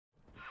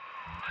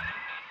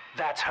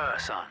That's her,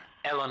 son.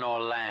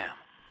 Eleanor Lamb.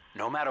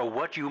 No matter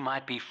what you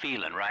might be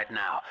feeling right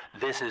now,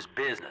 this is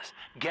business.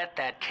 Get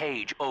that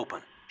cage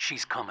open.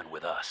 She's coming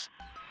with us.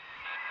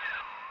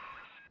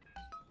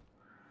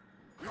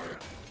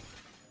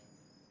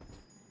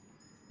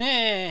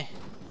 Eh.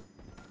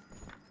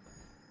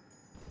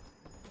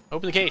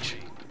 Open the cage.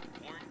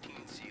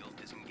 Quarantine seal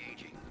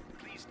disengaging.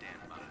 Please stand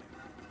by.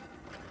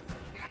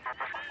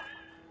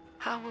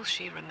 How will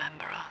she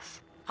remember us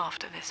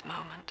after this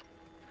moment?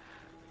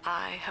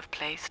 I have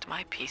placed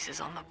my pieces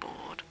on the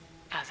board,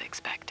 as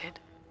expected,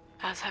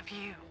 as have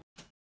you.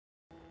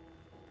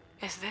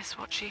 Is this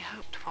what she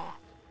hoped for?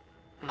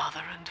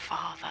 Mother and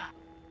father,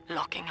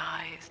 locking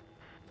eyes.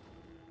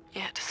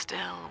 Yet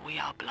still we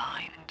are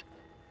blind.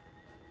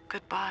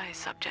 Goodbye,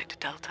 Subject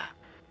Delta.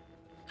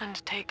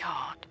 And take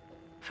heart,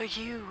 for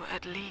you,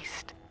 at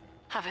least,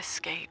 have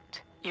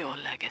escaped your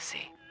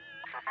legacy.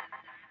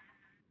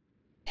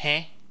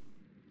 Huh?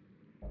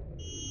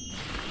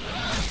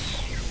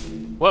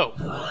 Whoa.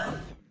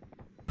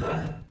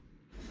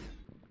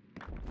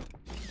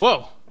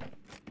 Whoa.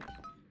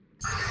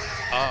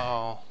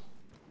 Uh-oh.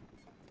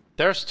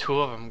 There's two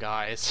of them,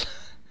 guys.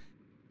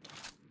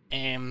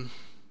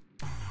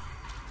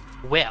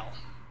 Well.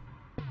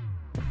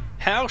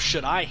 How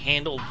should I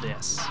handle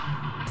this?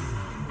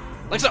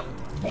 Like so.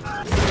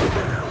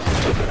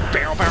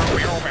 Barrel, barrel,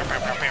 barrel, barrel,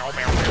 barrel, barrel,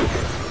 barrel.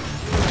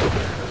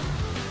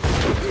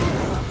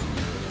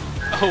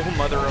 Oh,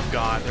 mother of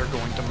God, they're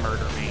going to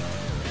murder me.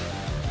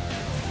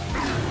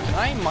 Can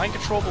I mind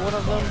control one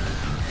of them?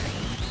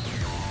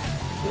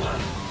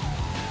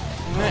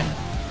 Meh.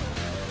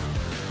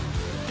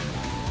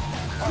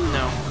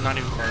 No, not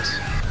even close.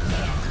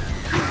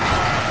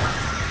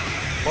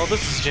 Well,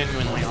 this is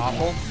genuinely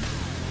awful.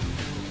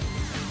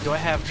 Do I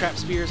have trap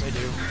spears? I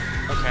do.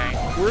 Okay.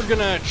 We're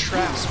gonna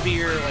trap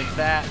spear like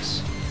that.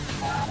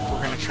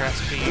 We're gonna trap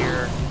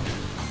spear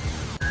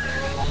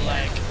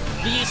like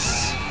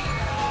this.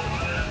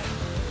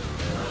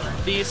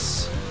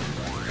 This.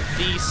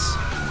 This.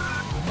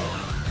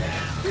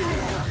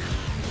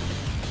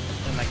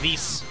 And like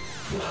this.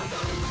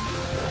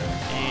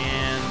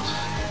 And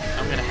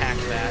I'm gonna hack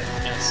that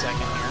in a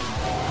second here.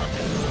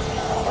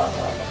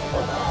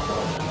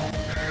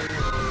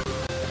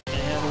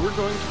 And we're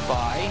going to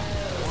buy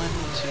 1,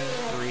 2,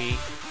 3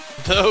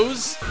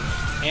 those.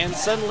 And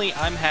suddenly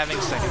I'm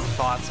having second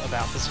thoughts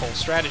about this whole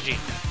strategy.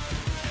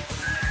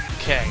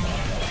 Okay.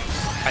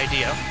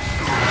 Idea.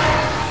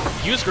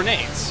 Use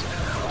grenades.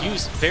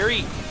 Use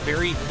very,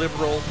 very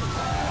liberal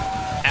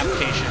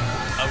application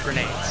of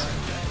grenades.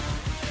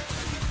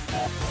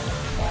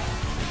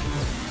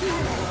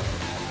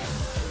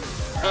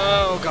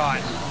 Oh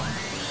god.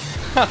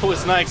 I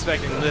was not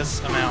expecting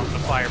this amount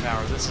of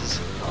firepower. This is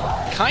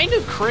kind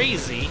of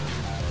crazy.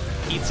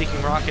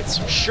 Heat-seeking rockets,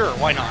 sure,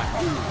 why not?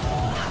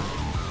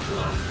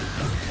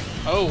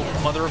 Oh,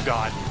 mother of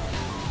God.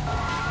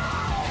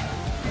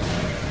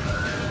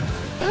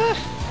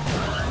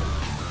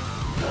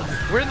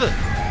 Where the...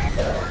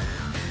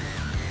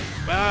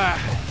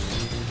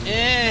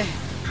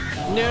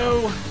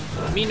 No.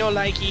 Me no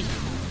likey.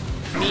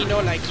 Me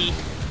no likey.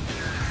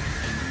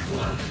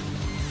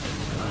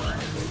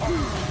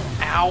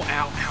 Ow, ow,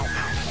 ow,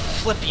 ow.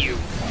 Flip you.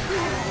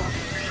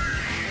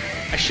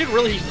 I should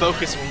really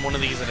focus on one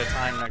of these at a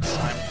time next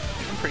time.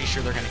 I'm pretty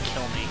sure they're gonna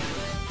kill me.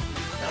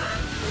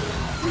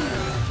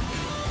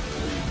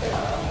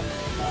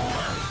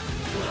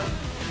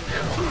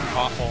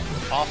 Awful.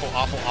 Awful,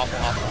 awful, awful,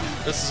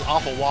 awful. This is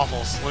awful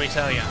waffles, let me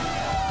tell you.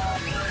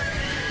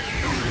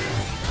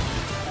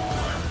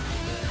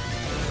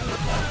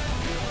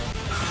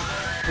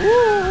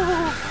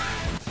 Woo!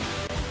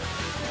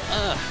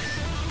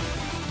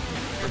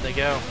 Where'd they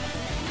go?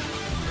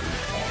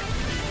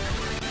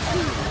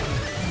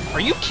 Are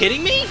you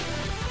kidding me?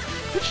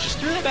 Which just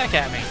threw that back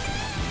at me.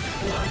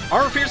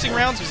 Armor-piercing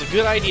rounds was a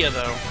good idea,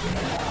 though.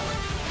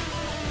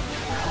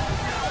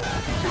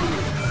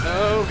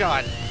 Oh,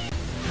 God.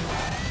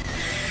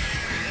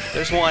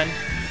 There's one.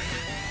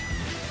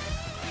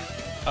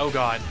 Oh,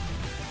 God.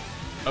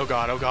 Oh,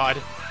 God, oh,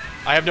 God.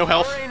 I have no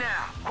health. Hurry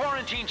now.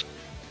 Quarantine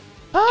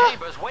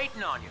chambers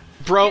waiting on you.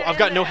 Bro, I've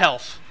got no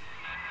health.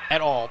 At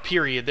all,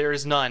 period. There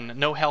is none.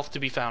 No health to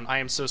be found. I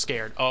am so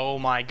scared. Oh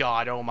my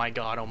god, oh my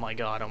god, oh my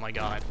god, oh my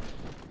god.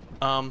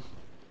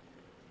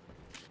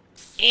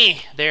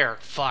 There.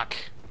 Fuck.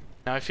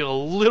 Now I feel a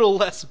little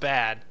less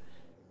bad.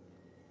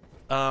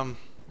 I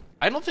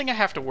don't think I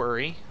have to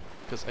worry,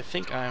 because I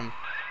think I'm...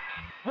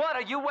 What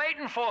are you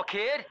waiting for,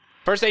 kid?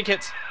 First aid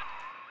kits.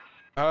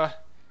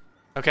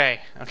 Okay,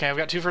 I've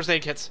got 2 first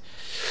aid kits.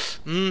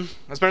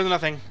 That's better than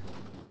nothing.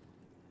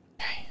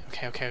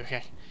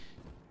 Okay.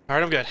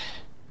 Alright, I'm good.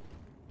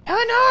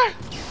 Eleanor!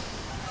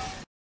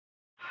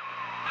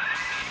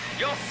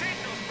 Your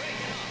signal's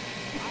breaking up.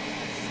 I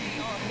can see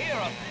or hear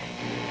a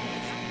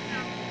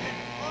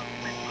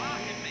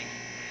thing.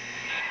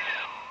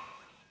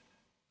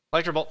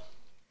 Electro bolt.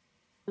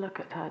 Look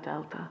at her,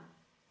 Delta.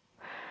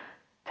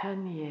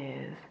 10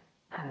 years,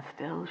 and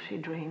still she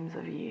dreams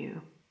of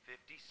you.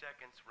 50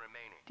 seconds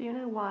remaining. Do you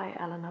know why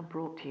Eleanor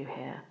brought you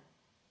here?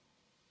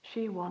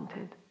 She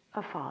wanted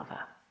a father.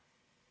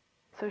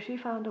 So she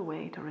found a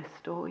way to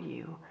restore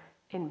you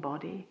in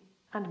body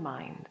and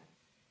mind.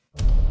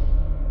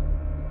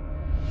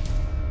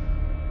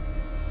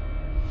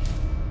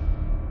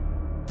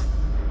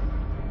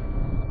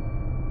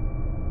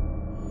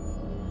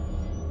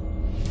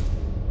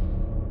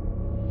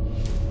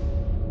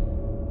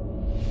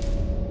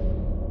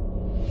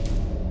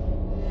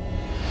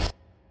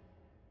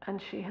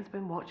 And she has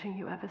been watching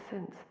you ever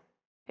since,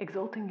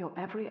 exalting your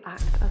every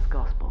act as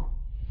gospel.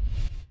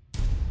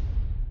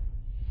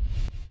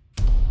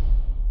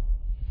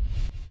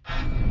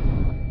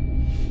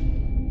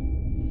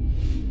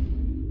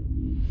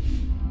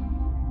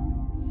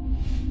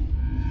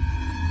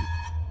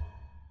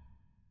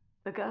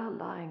 The girl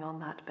lying on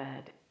that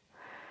bed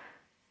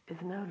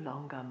is no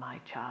longer my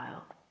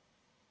child,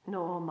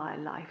 nor my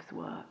life's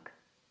work.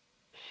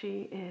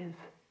 She is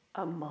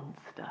a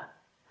monster,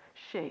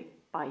 shaped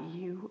by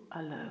you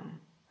alone,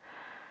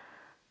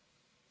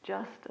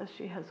 just as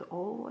she has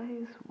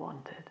always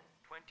wanted.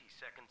 20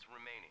 seconds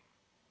remaining.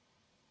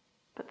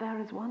 But there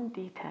is one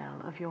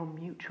detail of your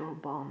mutual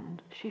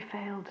bond she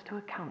failed to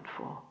account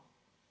for.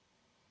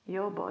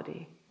 Your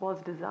body was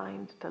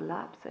designed to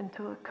lapse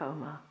into a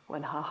coma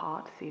when her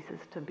heart ceases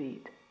to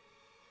beat.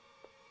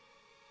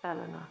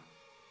 Eleanor,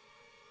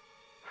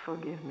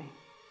 forgive me.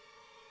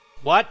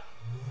 What?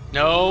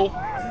 No.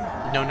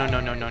 No, no, no,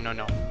 no, no, no,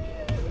 no.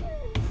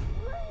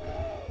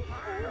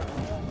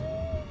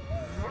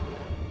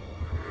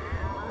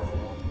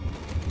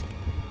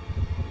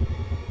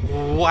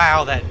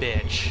 Wow, that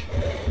bitch.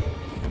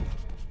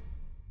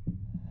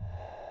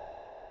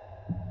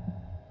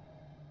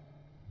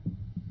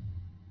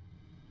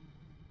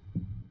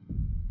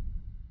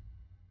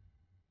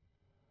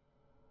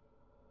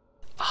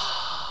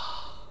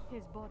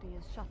 His body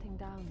is shutting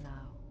down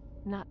now,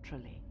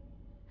 naturally.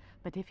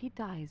 But if he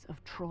dies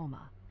of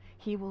trauma,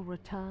 he will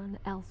return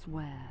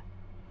elsewhere.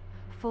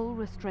 Full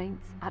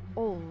restraints at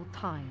all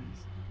times.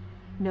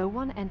 No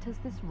one enters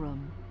this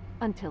room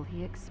until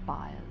he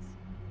expires.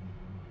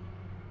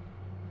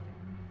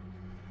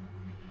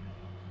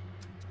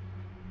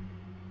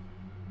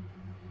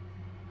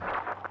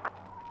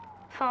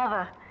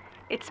 Father,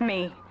 it's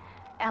me,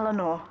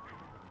 Eleanor.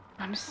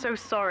 I'm so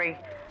sorry.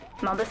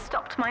 Mother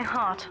stopped my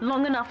heart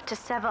long enough to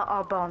sever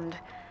our bond.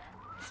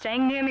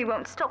 Staying near me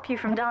won't stop you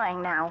from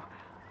dying now.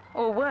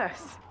 Or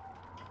worse.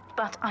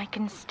 But I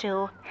can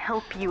still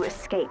help you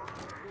escape.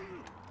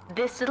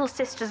 This little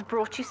sister's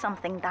brought you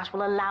something that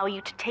will allow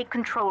you to take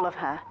control of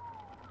her.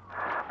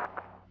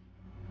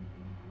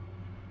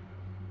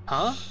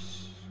 Huh?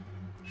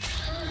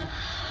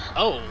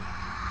 Oh.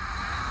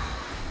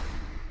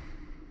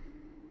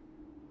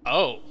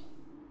 Oh.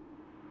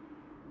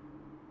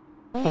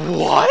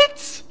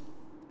 What?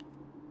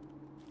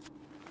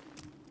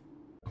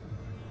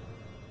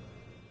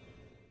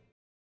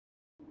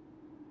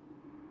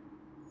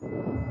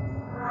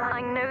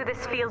 I know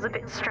this feels a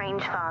bit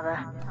strange,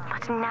 Father,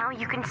 but now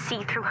you can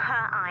see through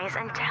her eyes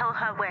and tell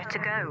her where to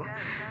go.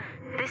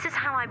 This is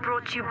how I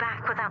brought you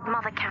back without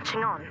Mother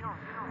catching on.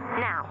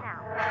 Now,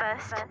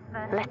 first,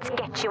 let's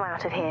get you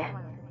out of here.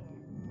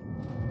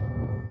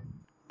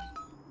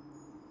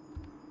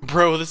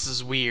 Bro, this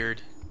is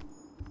weird.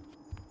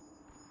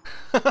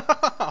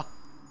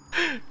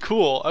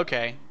 Cool,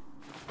 okay.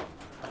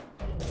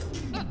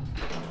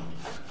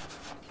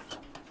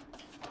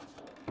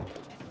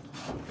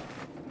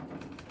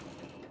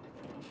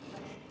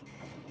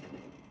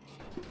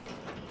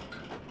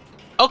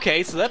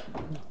 Okay, so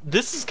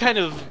this is kind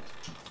of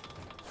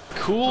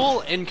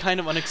cool and kind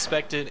of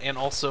unexpected and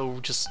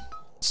also just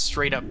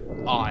straight up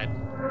odd.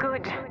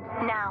 Good.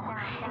 Now,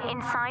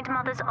 inside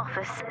Mother's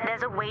office,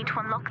 there's a way to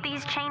unlock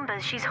these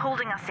chambers she's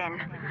holding us in.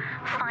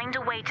 Find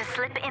a way to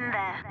slip in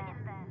there.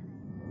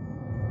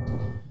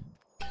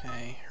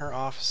 Okay, her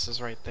office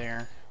is right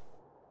there.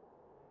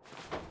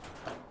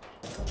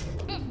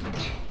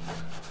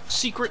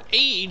 Secret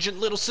agent,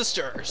 little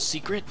sister.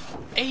 Secret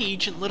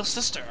agent, little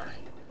sister.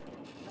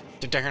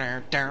 I'm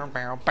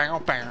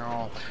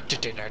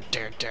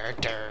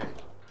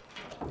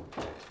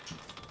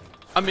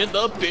in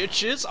the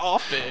bitch's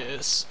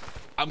office.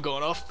 I'm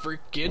gonna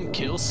freaking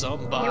kill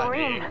somebody. You're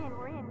in.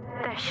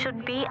 There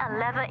should be a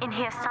lever in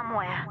here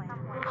somewhere.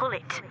 Pull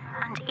it,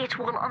 and it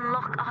will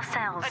unlock our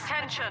cells.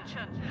 Attention!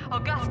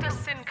 Augustus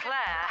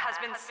Sinclair has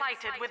been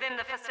sighted within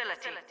the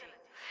facility.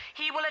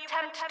 He will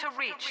attempt to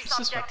reach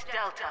Subject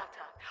Delta.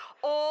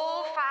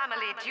 All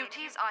family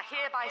duties are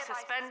hereby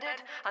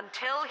suspended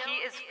until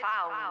he is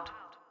found.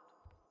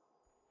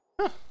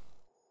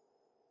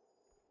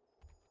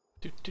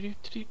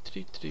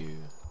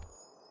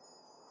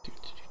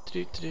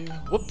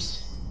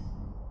 Whoops.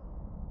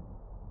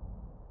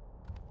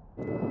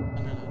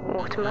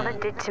 What Mother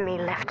did to me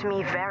left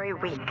me very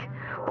weak,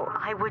 or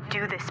I would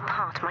do this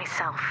part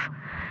myself.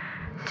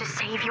 To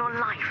save your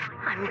life,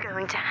 I'm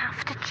going to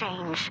have to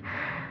change,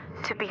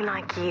 to be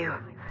like you.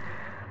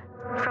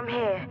 From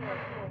here,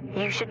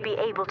 you should be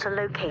able to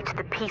locate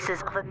the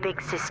pieces of a Big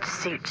Sister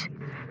suit.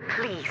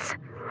 Please,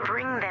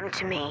 bring them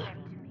to me.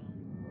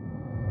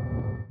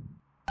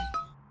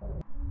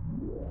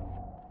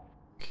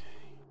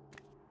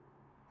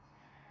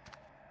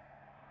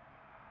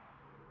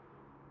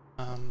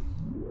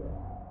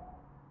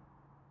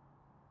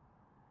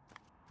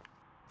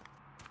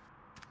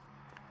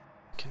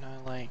 Can I,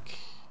 like...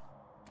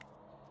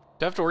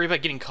 Do I have to worry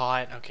about getting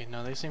caught? Okay,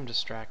 no, they seem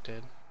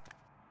distracted.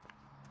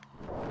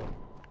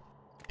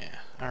 Yeah,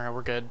 alright,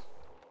 we're good.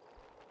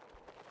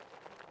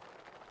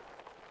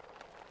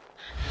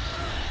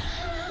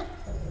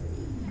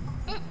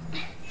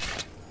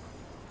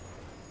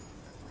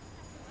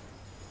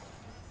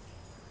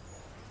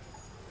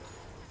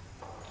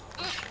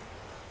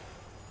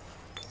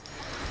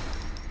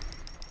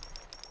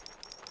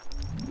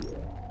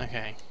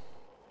 Okay.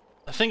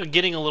 I think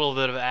getting a little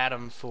bit of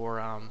Adam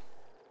for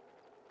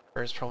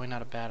is probably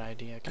not a bad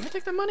idea. Can I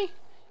take the money?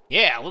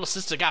 Yeah, little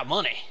sister got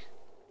money.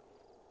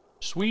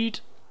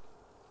 Sweet.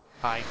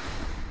 Hi.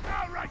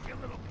 Alright, you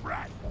little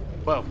brat.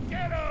 Whoa.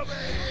 Get over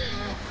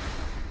here.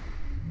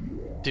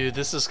 Dude,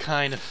 this is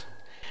kind of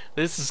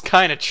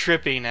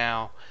trippy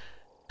now.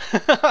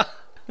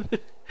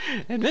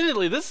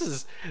 Admittedly, this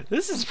is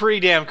pretty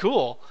damn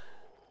cool.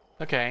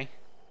 Okay.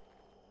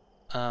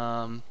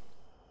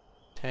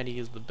 Teddy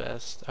is the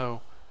best.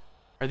 Oh.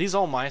 Are these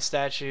all my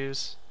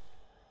statues?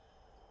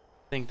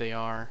 I think they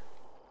are.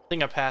 I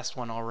think I passed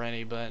one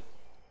already, but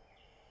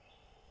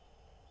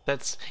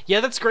that's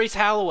Grace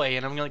Holloway,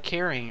 and I'm like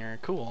carrying her.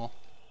 Cool.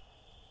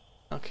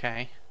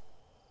 Okay.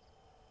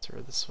 Let's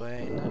her this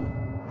way.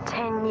 No.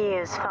 10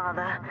 years,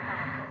 Father.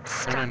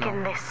 Stuck No.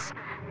 in this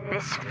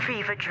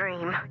fever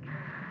dream.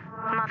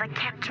 Mother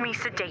kept me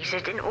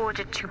sedated in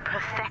order to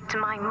perfect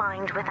my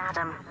mind with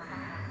Adam.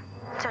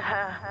 To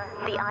her,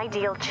 the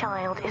ideal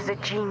child is a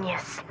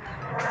genius,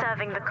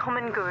 serving the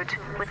common good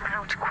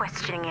without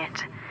questioning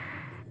it.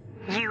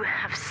 You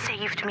have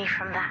saved me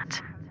from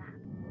that.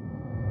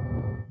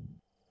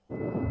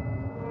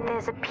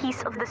 There's a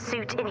piece of the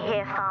suit in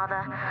here,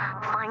 Father.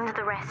 Find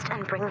the rest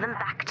and bring them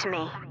back to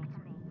me.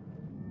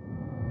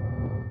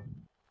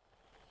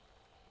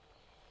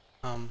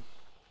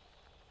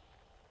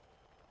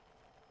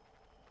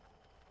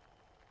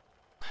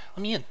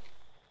 Let me in.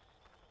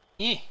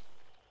 Yeah.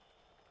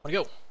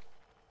 Wanna go?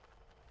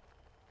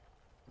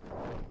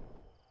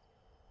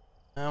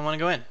 I wanna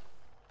go in.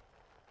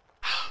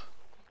 Are you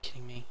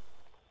kidding me?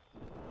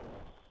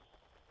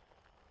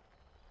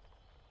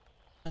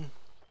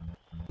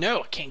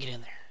 No, I can't get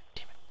in there.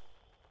 Damn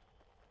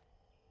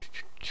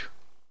it.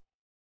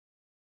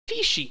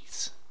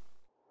 Species.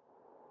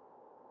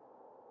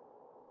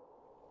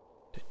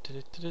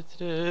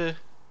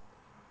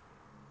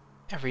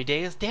 Every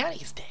day is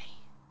Daddy's day.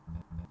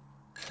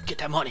 Get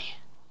that money.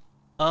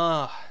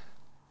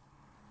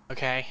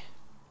 Okay.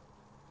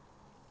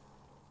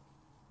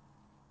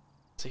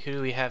 Let's see, who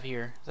do we have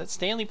here? Is that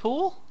Stanley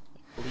Poole?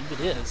 I believe it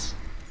is.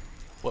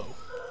 Whoa.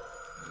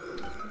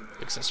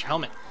 Big sister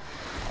helmet.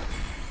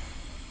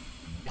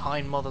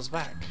 Behind mother's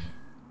back.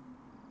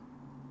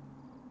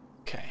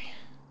 Okay.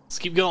 Let's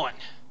keep going.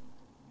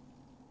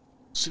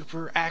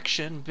 Super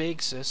action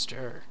big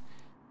sister.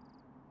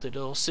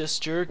 Little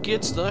sister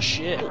gets the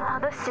shit. The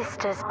other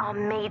sisters are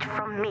made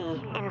from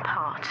me, in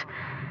part.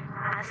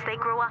 As they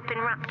grow up in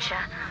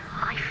rapture,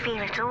 I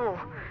feel it all.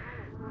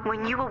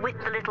 When you were with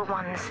the little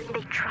ones,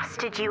 they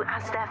trusted you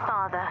as their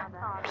father,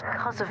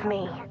 because of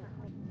me.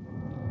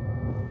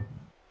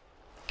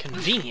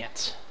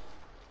 Convenient.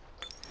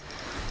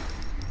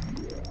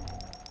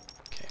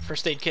 Okay,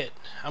 first aid kit.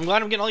 I'm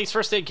glad I'm getting all these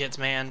first aid kits,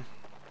 man.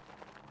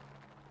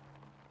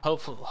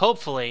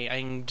 Hopefully, I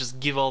can just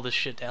give all this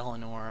shit to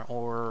Eleanor,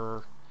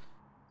 or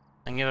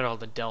I can give it all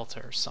to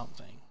Delta or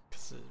something.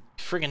 Because it'd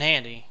be friggin'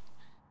 handy.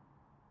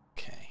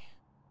 Okay.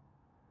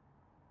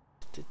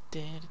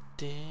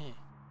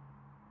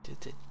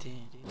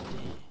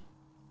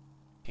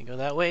 Can't go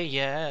that way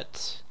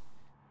yet.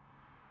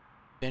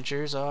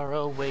 Adventures are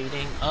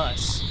awaiting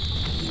us.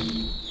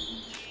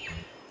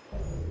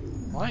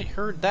 Well, I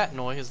heard that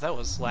noise. That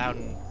was loud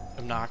and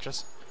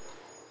obnoxious.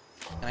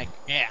 And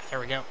yeah, there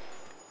we go.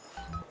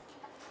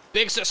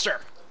 Big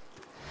sister!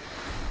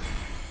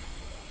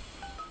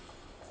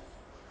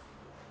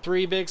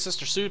 3 big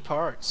sister suit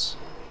parts.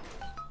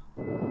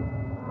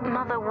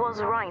 Mother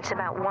was right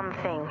about one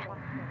thing.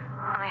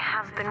 I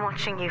have been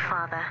watching you,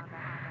 Father.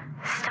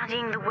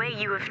 Studying the way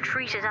you have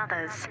treated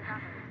others.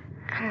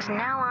 And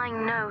now I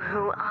know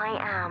who I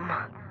am.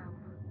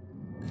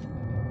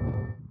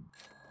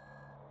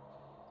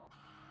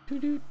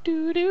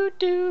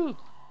 Do.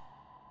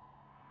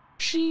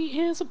 She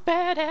is a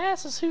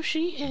badass, is who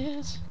she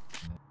is.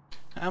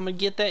 I'm gonna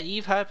get that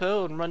Eve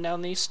Hypo and run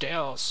down these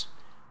stairs.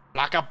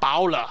 Like a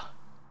bowler.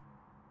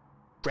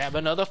 Grab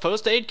another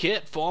first aid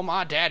kit for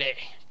my daddy.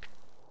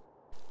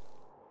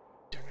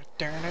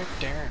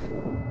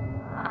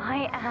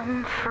 I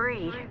am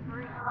free.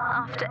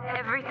 After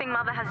everything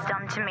Mother has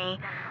done to me,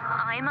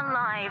 I am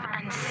alive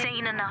and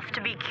sane enough to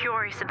be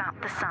curious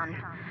about the sun.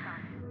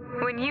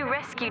 When you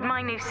rescued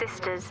my new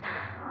sisters,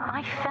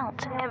 I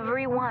felt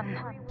every one,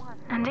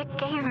 and it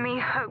gave me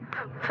hope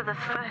for the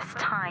first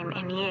time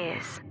in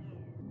years.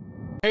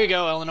 Here you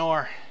go,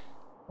 Eleanor.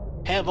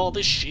 Have all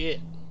this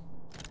shit.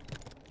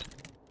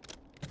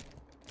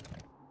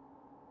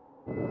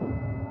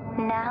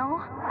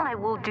 Now, I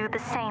will do the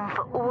same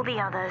for all the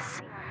others.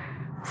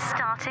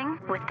 Starting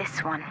with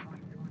this one.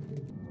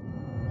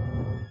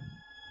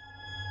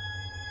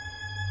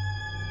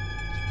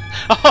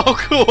 Oh,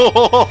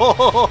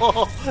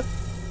 cool!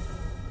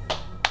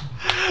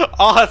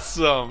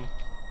 Awesome!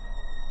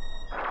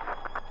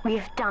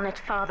 We've done it,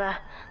 Father.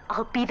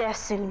 I'll be there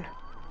soon.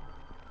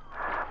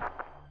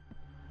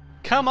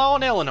 Come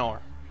on,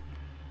 Eleanor.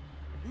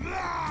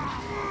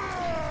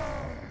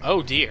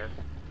 Oh dear.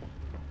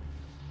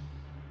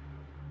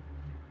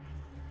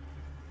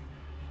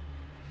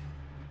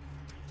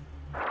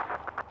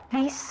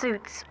 These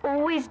suits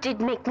always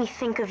did make me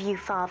think of you,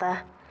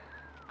 Father.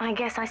 I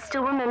guess I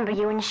still remember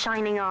you in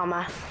shining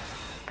armor.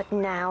 But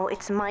now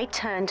it's my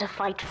turn to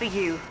fight for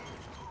you.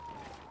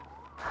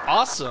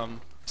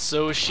 Awesome.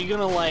 So is she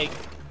gonna, like,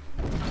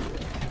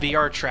 be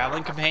our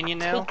traveling companion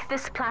now? Take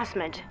this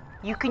plasmid.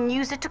 You can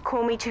use it to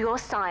call me to your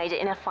side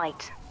in a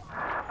fight.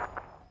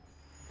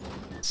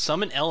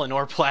 Summon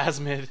Eleanor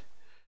plasmid.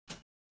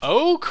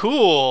 Oh,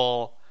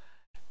 cool.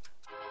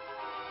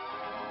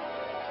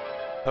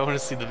 I want to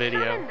see the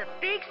video. Summon the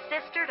big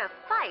sister to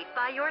fight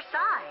by your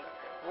side.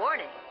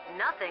 Warning,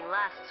 nothing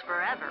lasts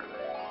forever.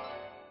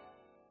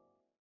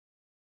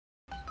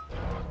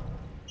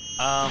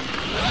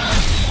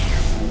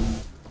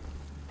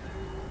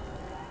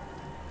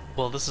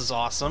 Well, this is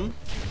awesome.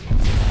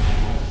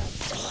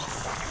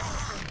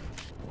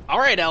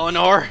 Alright,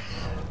 Eleanor.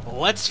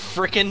 Let's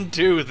frickin'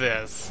 do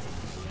this.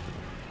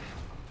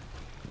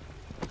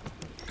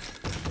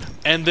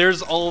 And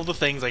there's all of the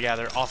things I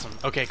gather. Awesome.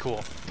 Okay,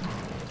 cool.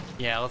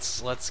 Yeah,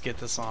 let's get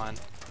this on.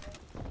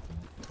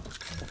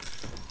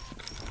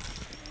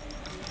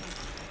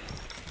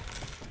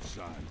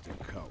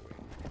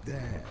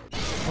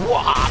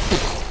 Whop!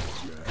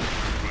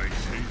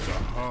 He's a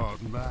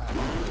hard man.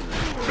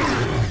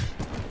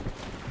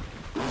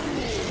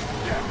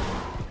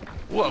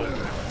 Whoa.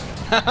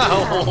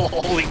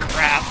 Holy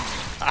crap.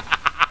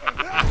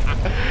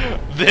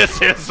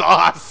 This is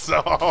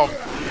awesome.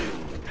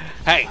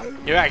 Hey,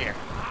 get back here.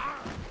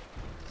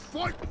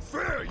 Fight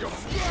fair, you.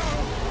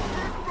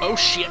 Oh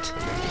shit.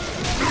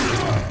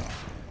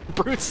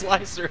 Brute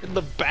Slicer in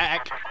the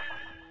back.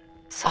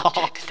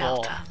 Subject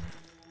Awful. Delta,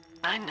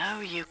 I know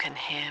you can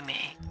hear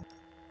me.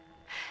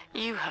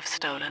 You have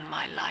stolen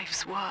my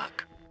life's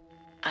work,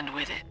 and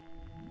with it,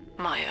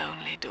 my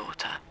only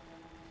daughter.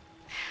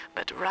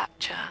 But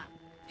Rapture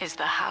is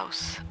the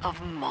house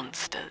of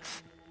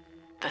monsters.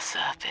 The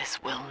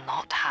surface will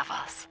not have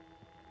us.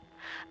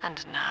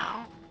 And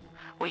now,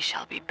 we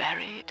shall be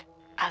buried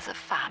as a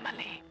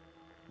family,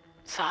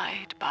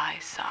 side by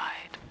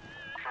side.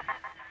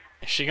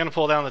 Is she gonna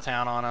pull down the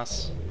town on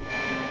us?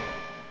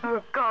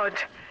 Oh God,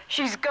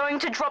 she's going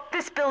to drop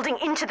this building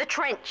into the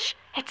trench.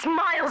 It's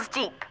miles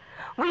deep.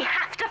 We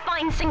have to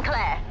find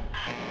Sinclair.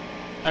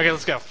 Okay,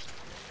 let's go.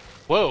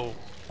 Whoa,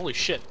 holy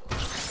shit.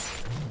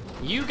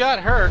 You got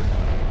hurt.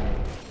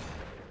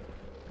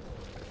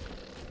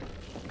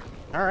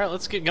 Alright,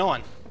 let's get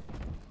going.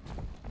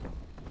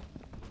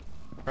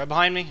 Right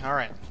behind me?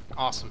 Alright,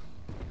 awesome.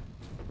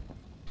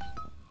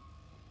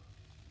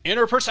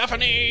 Enter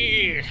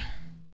Persephone!